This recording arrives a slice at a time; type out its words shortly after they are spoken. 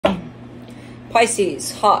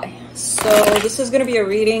Pisces, hi. So this is going to be a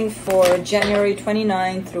reading for January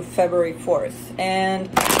 29th through February 4th. And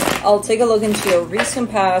I'll take a look into your recent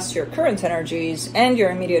past, your current energies, and your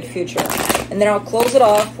immediate future. And then I'll close it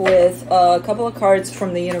off with a couple of cards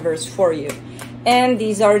from the universe for you. And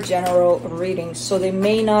these are general readings, so they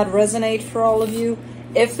may not resonate for all of you.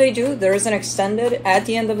 If they do, there is an extended at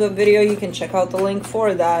the end of the video. You can check out the link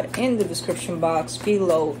for that in the description box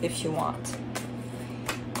below if you want.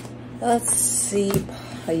 Let's see,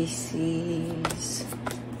 Pisces.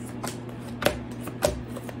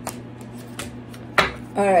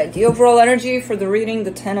 Alright, the overall energy for the reading,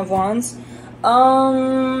 the 10 of Wands. I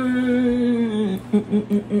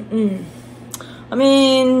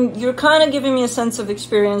mean, you're kind of giving me a sense of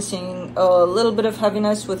experiencing a little bit of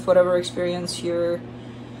heaviness with whatever experience you're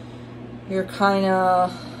kind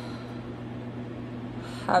of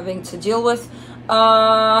having to deal with.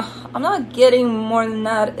 I'm not getting more than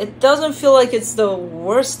that. It doesn't feel like it's the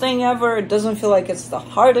worst thing ever. It doesn't feel like it's the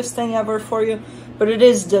hardest thing ever for you, but it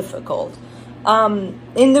is difficult.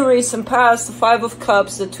 In the recent past, the 5 of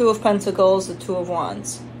Cups, the 2 of Pentacles, the 2 of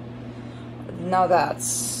Wands. Now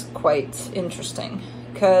that's quite interesting,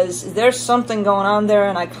 because there's something going on there,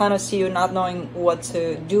 and I kind of see you not knowing what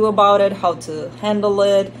to do about it, how to handle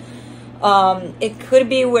it. It could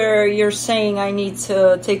be where you're saying, I need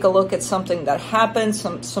to take a look at something that happened,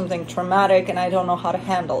 something traumatic, and I don't know how to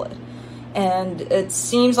handle it. And it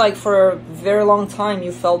seems like for a very long time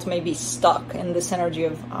you felt maybe stuck in this energy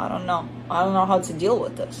of, I don't know how to deal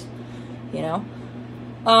with this, you know?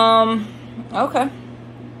 Okay.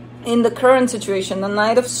 In the current situation, the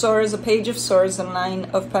Knight of Swords, the Page of Swords, the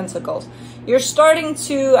 9 of Pentacles. You're starting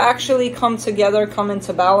to actually come together, come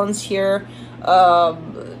into balance here.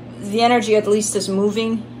 The energy at least is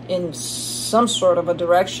moving in some sort of a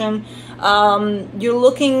direction. You're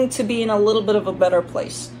looking to be in a little bit of a better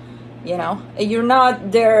place, you know? You're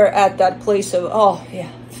not there at that place of, oh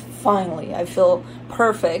yeah, finally, I feel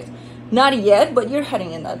perfect. Not yet, but you're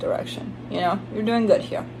heading in that direction, you know? You're doing good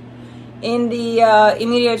here. In the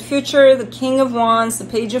immediate future, the King of Wands, the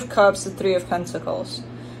Page of Cups, the 3 of Pentacles.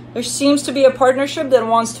 There seems to be a partnership that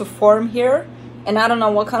wants to form here, and I don't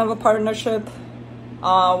know what kind of a partnership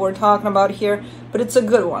we're talking about here, but it's a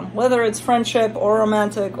good one. Whether it's friendship or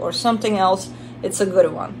romantic or something else, it's a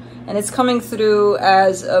good one. And it's coming through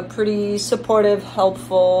as a pretty supportive,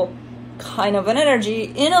 helpful kind of an energy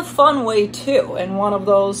in a fun way too. And one of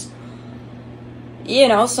those, you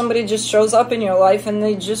know, somebody just shows up in your life and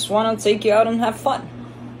they just want to take you out and have fun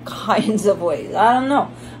kinds of ways. I don't know.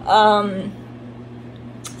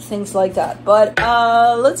 Things like that. But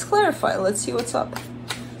let's clarify. Let's see what's up.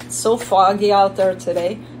 It's so foggy out there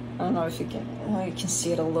today. I don't know if you can, well, you can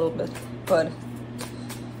see it a little bit, but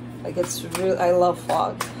like it's really, I love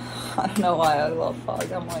fog. I don't know why I love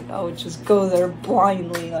fog. I'm like, I would just go there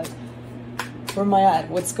blindly, like, where am I at?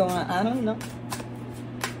 What's going on? I don't know.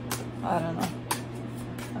 I don't know.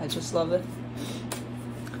 I just love it.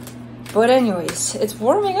 But anyways, it's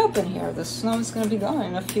warming up in here. The snow is going to be gone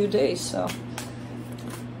in a few days, so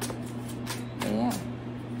yeah.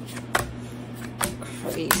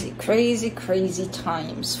 Crazy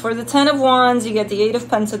times. For the 10 of Wands, you get the 8 of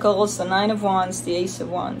Pentacles, the 9 of Wands, the Ace of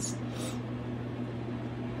Wands.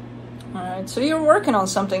 Alright, so you're working on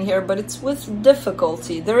something here, but it's with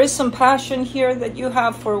difficulty. There is some passion here that you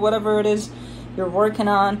have for whatever it is you're working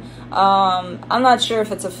on. I'm not sure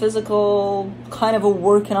if it's a physical kind of a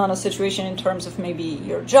working on a situation in terms of maybe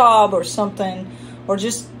your job or something, or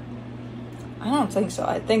just, I don't think so.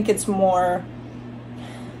 I think it's more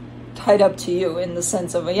tied up to you in the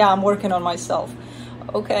sense of, yeah, I'm working on myself.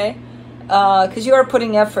 Okay, because you are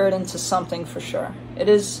putting effort into something for sure. It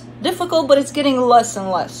is difficult, but it's getting less and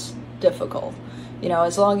less difficult, you know,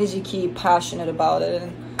 as long as you keep passionate about it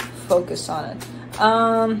and focus on it.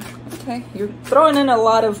 Okay, you're throwing in a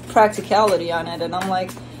lot of practicality on it, and I'm like,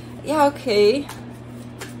 yeah, okay,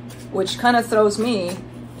 which kind of throws me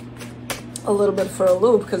a little bit for a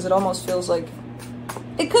loop, because it almost feels like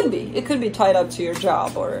it could be tied up to your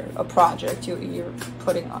job or a project you're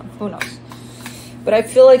putting on. Who knows? But I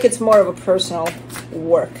feel like it's more of a personal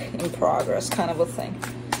work in progress kind of a thing.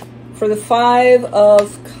 For the 5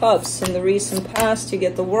 of Cups in the recent past, you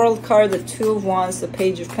get the World card, the 2 of Wands, the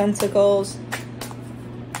Page of Pentacles.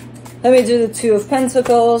 Let me do the 2 of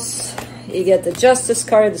Pentacles. You get the Justice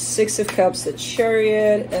card, the 6 of Cups, the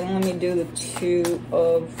Chariot, and let me do the 2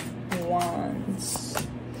 of Wands.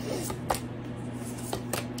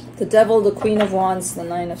 The Devil, the Queen of Wands, the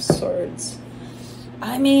 9 of Swords.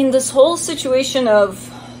 I mean, this whole situation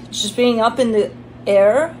of just being up in the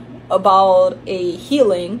air about a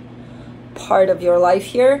healing part of your life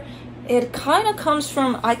here, it kind of comes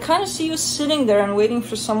from, I kind of see you sitting there and waiting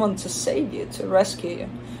for someone to save you, to rescue you.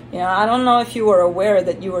 You know, I don't know if you were aware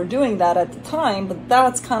that you were doing that at the time, but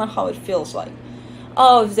that's kind of how it feels like.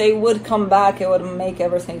 Oh, if they would come back, it would make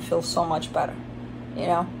everything feel so much better. You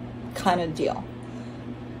know, kind of deal.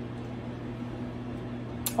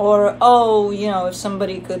 Or, oh, you know, if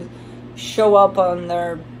somebody could show up on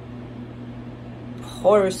their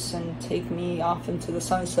horse and take me off into the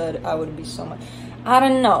sunset, I would be so much... I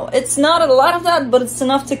don't know. It's not a lot of that, but it's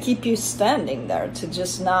enough to keep you standing there, to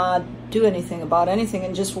just not do anything about anything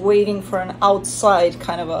and just waiting for an outside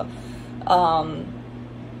kind of a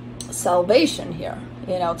salvation here,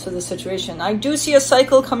 you know, to the situation. I do see a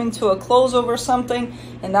cycle coming to a close over something,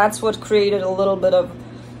 and that's what created a little bit of,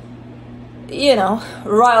 you know,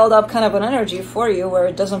 riled up kind of an energy for you where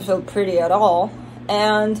it doesn't feel pretty at all.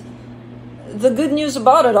 And the good news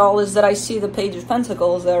about it all is that I see the Page of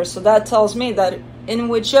Pentacles there, so that tells me that in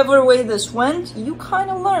whichever way this went, you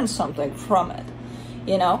kind of learned something from it,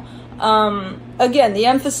 you know. Again, the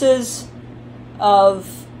emphasis of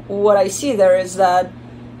what I see there is that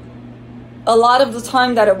a lot of the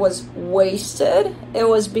time that it was wasted, it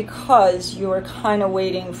was because you were kind of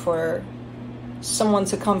waiting for someone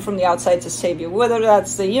to come from the outside to save you, whether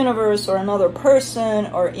that's the universe or another person,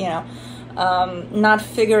 or, you know, not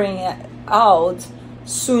figuring it out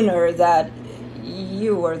sooner that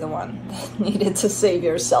you were the one that needed to save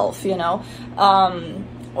yourself, you know,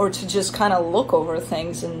 or to just kind of look over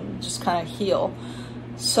things and just kind of heal.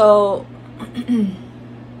 So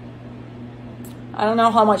I don't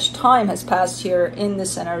know how much time has passed here in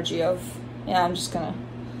this energy of, yeah, I'm just gonna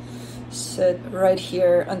sit right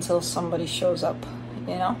here until somebody shows up,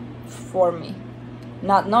 you know, for me,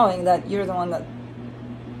 not knowing that you're the one that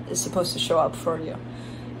is supposed to show up for you.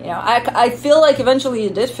 You know, I feel like eventually you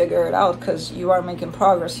did figure it out, because you are making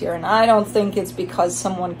progress here, and I don't think it's because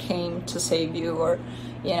someone came to save you, or,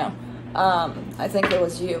 you know, I think it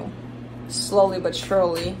was you, slowly but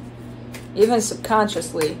surely, even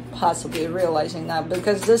subconsciously, possibly realizing that,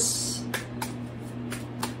 because this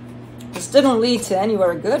didn't lead to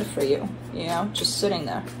anywhere good for you, you know, just sitting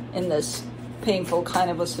there in this painful kind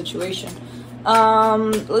of a situation.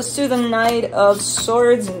 Let's do the Knight of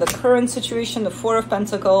Swords in the current situation, the Four of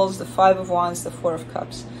Pentacles, the Five of Wands, the Four of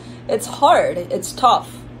Cups. It's hard, it's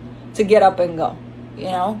tough to get up and go, you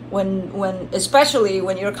know, when especially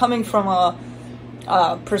when you're coming from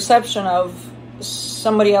a perception of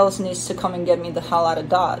somebody else needs to come and get me the hell out of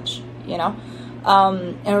Dodge, you know,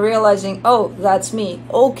 and realizing, oh, that's me,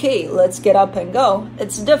 okay, let's get up and go.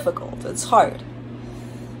 It's difficult, it's hard,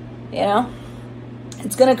 you know.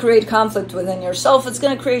 It's going to create conflict within yourself. It's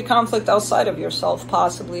going to create conflict outside of yourself,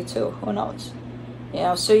 possibly too. Who knows? You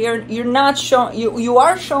know, so you're not showing, you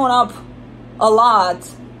are showing up a lot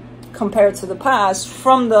compared to the past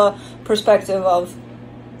from the perspective of,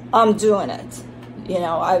 I'm doing it. You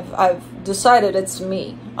know, I've decided it's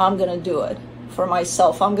me. I'm going to do it for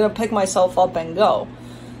myself. I'm going to pick myself up and go.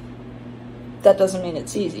 That doesn't mean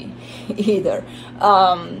it's easy either.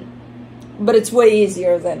 But it's way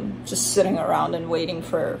easier than just sitting around and waiting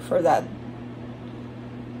for that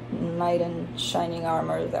knight in shining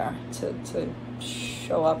armor there to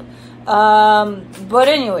show up. But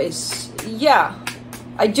anyways, yeah,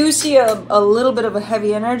 I do see a little bit of a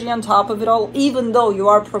heavy energy on top of it all, even though you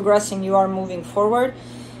are progressing, you are moving forward,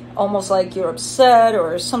 almost like you're upset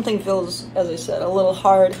or something feels, as I said, a little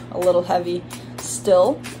hard, a little heavy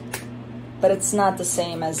still, but it's not the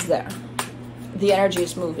same as there. The energy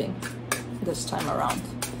is moving this time around.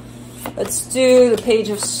 Let's do the Page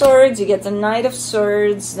of Swords. You get the Knight of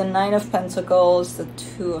Swords, the Nine of Pentacles, the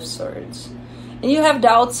Two of Swords. And you have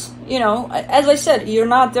doubts, you know, as I said, you're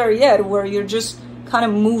not there yet where you're just kind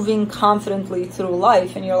of moving confidently through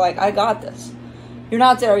life and you're like, I got this. You're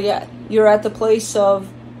not there yet. You're at the place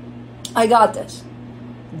of, I got this.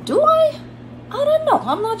 Do I? I don't know.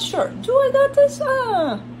 I'm not sure. Do I got this?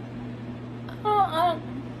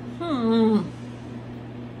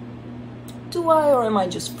 Do I, or am I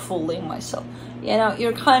just fooling myself? You know,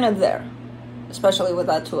 you're kind of there, especially with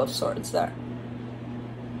that Two of Swords there.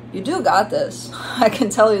 You do got this. I can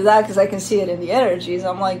tell you that because I can see it in the energies.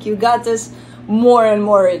 I'm like, you got this more and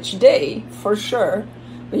more each day, for sure.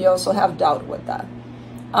 But you also have doubt with that.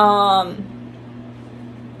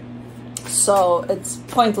 So it's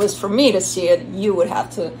pointless for me to see it. You would have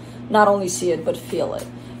to not only see it, but feel it,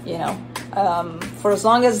 you know. For as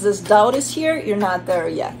long as this doubt is here, you're not there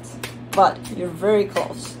yet. But you're very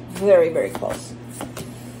close, very, very close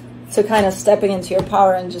to kind of stepping into your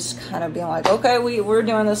power and just kind of being like, okay, we're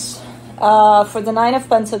doing this. For the Nine of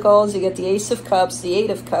Pentacles, you get the Ace of Cups, the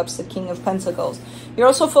Eight of Cups, the King of Pentacles. You're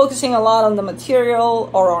also focusing a lot on the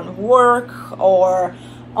material or on work or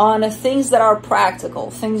on things that are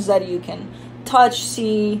practical, things that you can touch,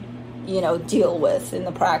 see, you know, deal with in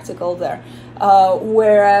the practical there.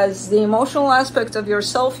 Whereas the emotional aspect of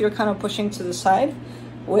yourself, you're kind of pushing to the side,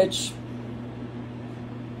 which,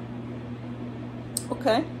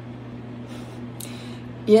 okay.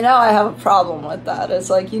 You know, I have a problem with that.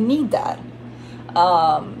 It's like, you need that.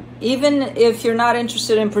 Even if you're not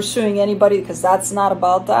interested in pursuing anybody, because that's not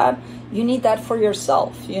about that, you need that for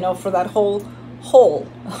yourself, you know, for that whole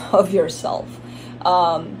of yourself.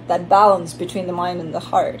 That balance between the mind and the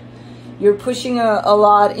heart. You're pushing a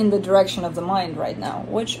lot in the direction of the mind right now,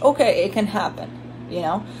 which, okay, it can happen, you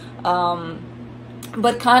know.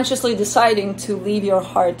 But consciously deciding to leave your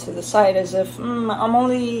heart to the side as if, I'm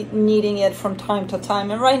only needing it from time to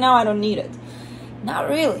time, and right now I don't need it. Not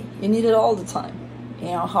really. You need it all the time.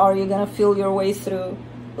 You know, how are you going to feel your way through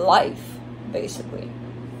life, basically?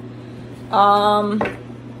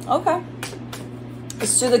 Okay.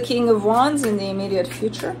 Let's do the King of Wands in the immediate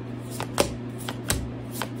future.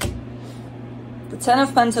 The Ten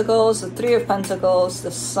of Pentacles, the Three of Pentacles,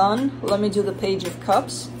 the Sun. Let me do the Page of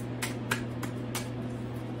Cups.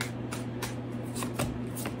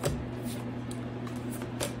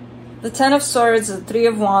 The Ten of Swords, the Three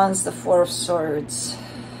of Wands, the Four of Swords.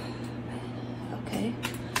 Okay.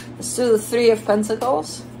 Let's do the Three of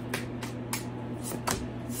Pentacles.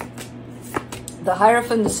 The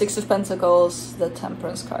Hierophant, the Six of Pentacles, the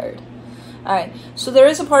Temperance card. Alright, so there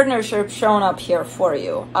is a partnership showing up here for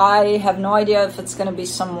you. I have no idea if it's going to be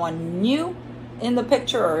someone new in the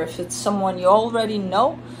picture or if it's someone you already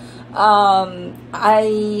know.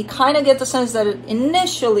 I kind of get the sense that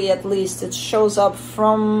initially, at least, it shows up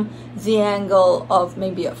from the angle of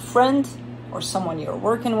maybe a friend or someone you're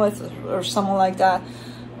working with or someone like that.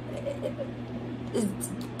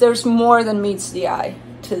 There's more than meets the eye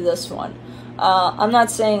to this one. I'm not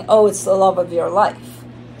saying, oh, it's the love of your life.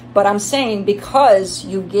 But I'm saying because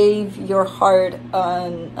you gave your heart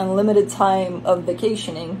an unlimited time of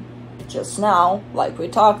vacationing just now, like we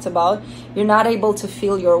talked about, you're not able to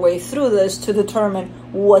feel your way through this to determine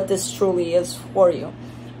what this truly is for you.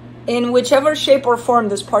 In whichever shape or form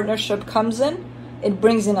this partnership comes in, it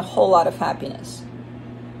brings in a whole lot of happiness.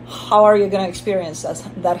 How are you going to experience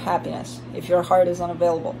that happiness if your heart is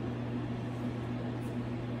unavailable?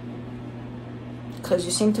 Because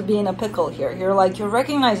you seem to be in a pickle here. You're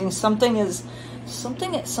recognizing something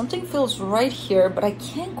feels right here, but I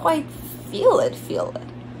can't quite feel it.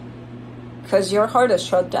 Because your heart is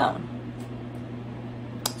shut down.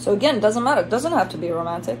 So again, it doesn't matter. It doesn't have to be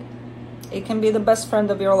romantic. It can be the best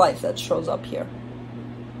friend of your life that shows up here.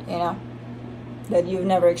 You know? That you've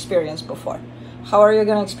never experienced before. How are you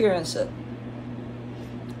going to experience it?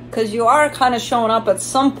 Because you are kind of showing up at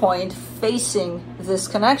some point, facing this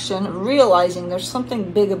connection, realizing there's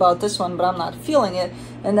something big about this one, but I'm not feeling it.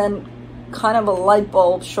 And then kind of a light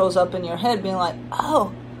bulb shows up in your head being like,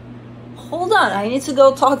 oh, hold on, I need to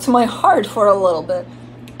go talk to my heart for a little bit.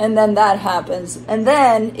 And then that happens. And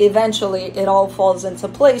then eventually it all falls into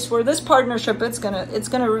place where this partnership, it's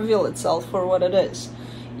gonna reveal itself for what it is.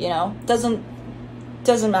 You know, doesn't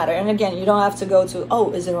matter. And again, you don't have to go to,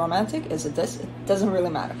 oh, is it romantic? Is it this? It doesn't really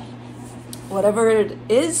matter. Whatever it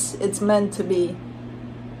is, it's meant to be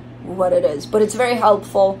what it is. But it's very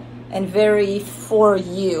helpful and very for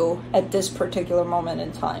you at this particular moment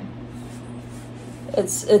in time.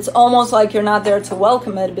 It's almost like you're not there to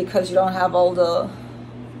welcome it because you don't have all the,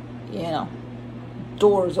 you know,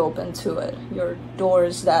 doors open to it. Your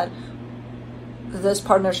doors that this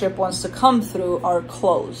partnership wants to come through are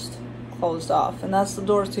closed off. And that's the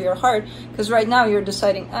doors to your heart. Because right now you're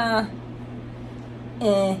deciding, I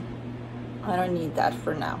don't need that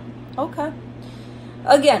for now. Okay.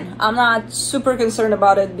 Again, I'm not super concerned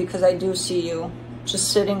about it because I do see you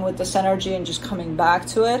just sitting with this energy and just coming back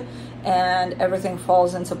to it. And everything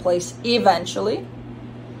falls into place eventually.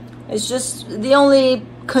 It's just the only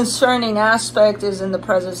concerning aspect is in the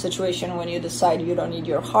present situation when you decide you don't need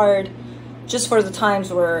your heart. Just for the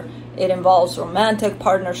times where it involves romantic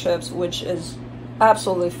partnerships, which is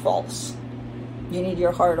absolutely false. You need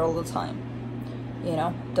your heart all the time. You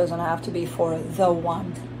know, doesn't have to be for the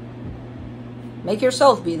one. Make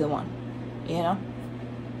yourself be the one, you know?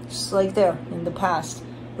 Just like there in the past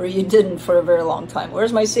where you didn't for a very long time.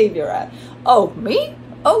 Where's my savior at? Oh, me?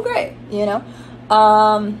 Oh, great, you know?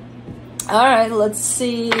 All right, let's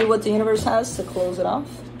see what the universe has to close it off.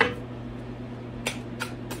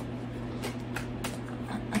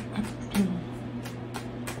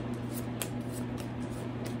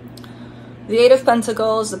 The Eight of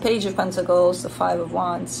Pentacles, the Page of Pentacles, the Five of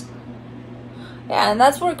Wands. Yeah, and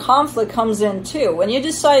that's where conflict comes in too. When you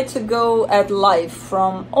decide to go at life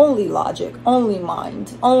from only logic, only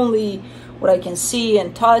mind, only what I can see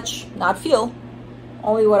and touch, not feel,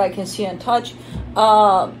 only what I can see and touch,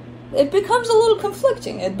 it becomes a little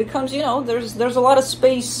conflicting. It becomes, you know, there's a lot of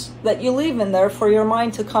space that you leave in there for your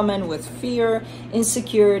mind to come in with fear,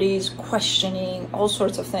 insecurities, questioning, all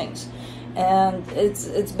sorts of things. And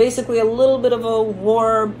it's basically a little bit of a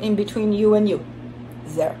war in between you and you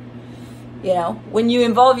there. You know, when you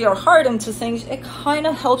involve your heart into things, it kind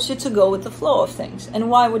of helps you to go with the flow of things. And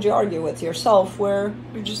why would you argue with yourself where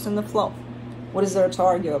you're just in the flow? What is there to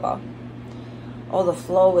argue about? Oh, the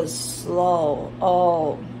flow is slow.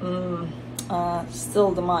 Oh,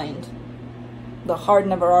 still the mind. The heart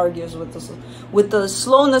never argues with the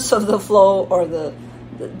slowness of the flow, or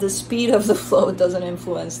the speed of the flow. It doesn't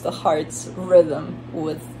influence the heart's rhythm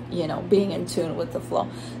with, you know, being in tune with the flow.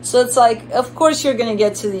 So it's like, of course you're going to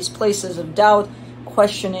get to these places of doubt,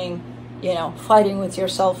 questioning, you know, fighting with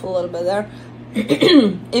yourself a little bit there.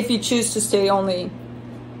 If you choose to stay only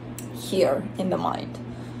here in the mind.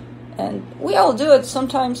 And we all do it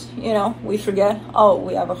sometimes, you know, we forget, oh,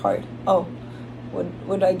 we have a heart. Oh, what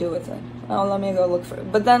would I do with it? Oh, let me go look for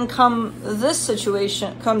it. But then comes this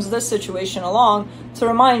situation along to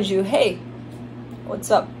remind you, hey,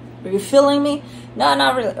 what's up? Are you feeling me? No,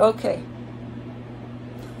 not really. Okay.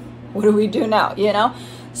 What do we do now, you know?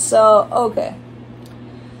 So, okay.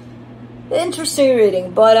 Interesting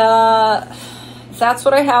reading, but that's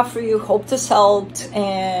what I have for you. Hope this helped,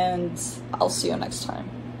 and I'll see you next time.